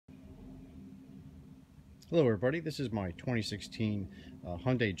Hello everybody, this is my 2016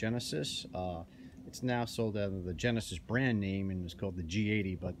 Hyundai Genesis. It's now sold under the Genesis brand name and it's called the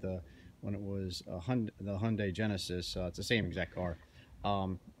G80, but when it was the Hyundai Genesis, it's the same exact car.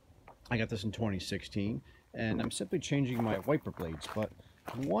 I got this in 2016 and I'm simply changing my wiper blades, but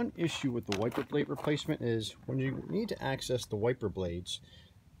one issue with the wiper blade replacement is when you need to access the wiper blades,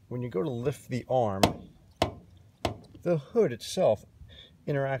 when you go to lift the arm, the hood itself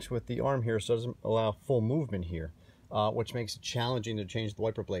interacts with the arm here, so it doesn't allow full movement here, which makes it challenging to change the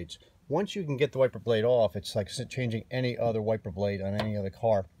wiper blades. Once you can get the wiper blade off, it's like changing any other wiper blade on any other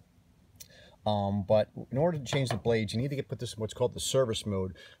car. But in order to change the blades, you need to put this in what's called the service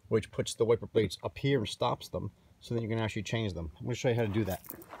mode, which puts the wiper blades up here and stops them, so that you can actually change them. I'm going to show you how to do that.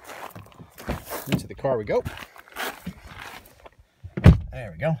 Into the car we go.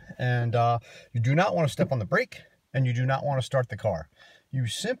 There we go. And you do not want to step on the brake, and you do not want to start the car. You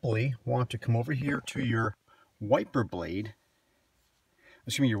simply want to come over here to your wiper blade,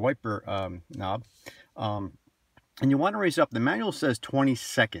 your wiper knob, and you want to raise it up. The manual says 20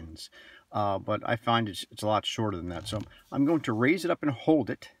 seconds, but I find it's a lot shorter than that. So I'm going to raise it up and hold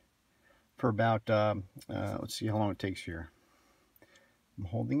it for about, let's see how long it takes here. I'm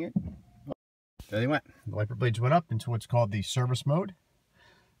holding it. There they went. The wiper blades went up into what's called the service mode,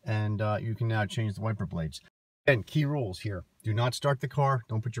 and you can now change the wiper blades. Again, key rules here. Do not start the car.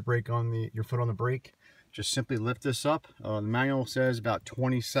 Don't put your brake on your foot on the brake. Just simply lift this up. The manual says about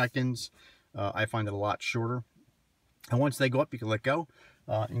 20 seconds. I find it a lot shorter. And once they go up, you can let go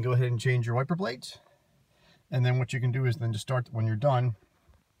and go ahead and change your wiper blades. And then what you can do is then just start, when you're done,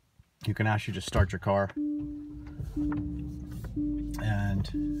 you can actually just start your car and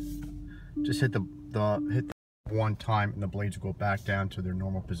just hit the one time, and the blades will go back down to their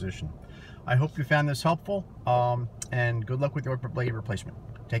normal position. I hope you found this helpful, and good luck with your wiper blade replacement.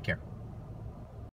 Take care.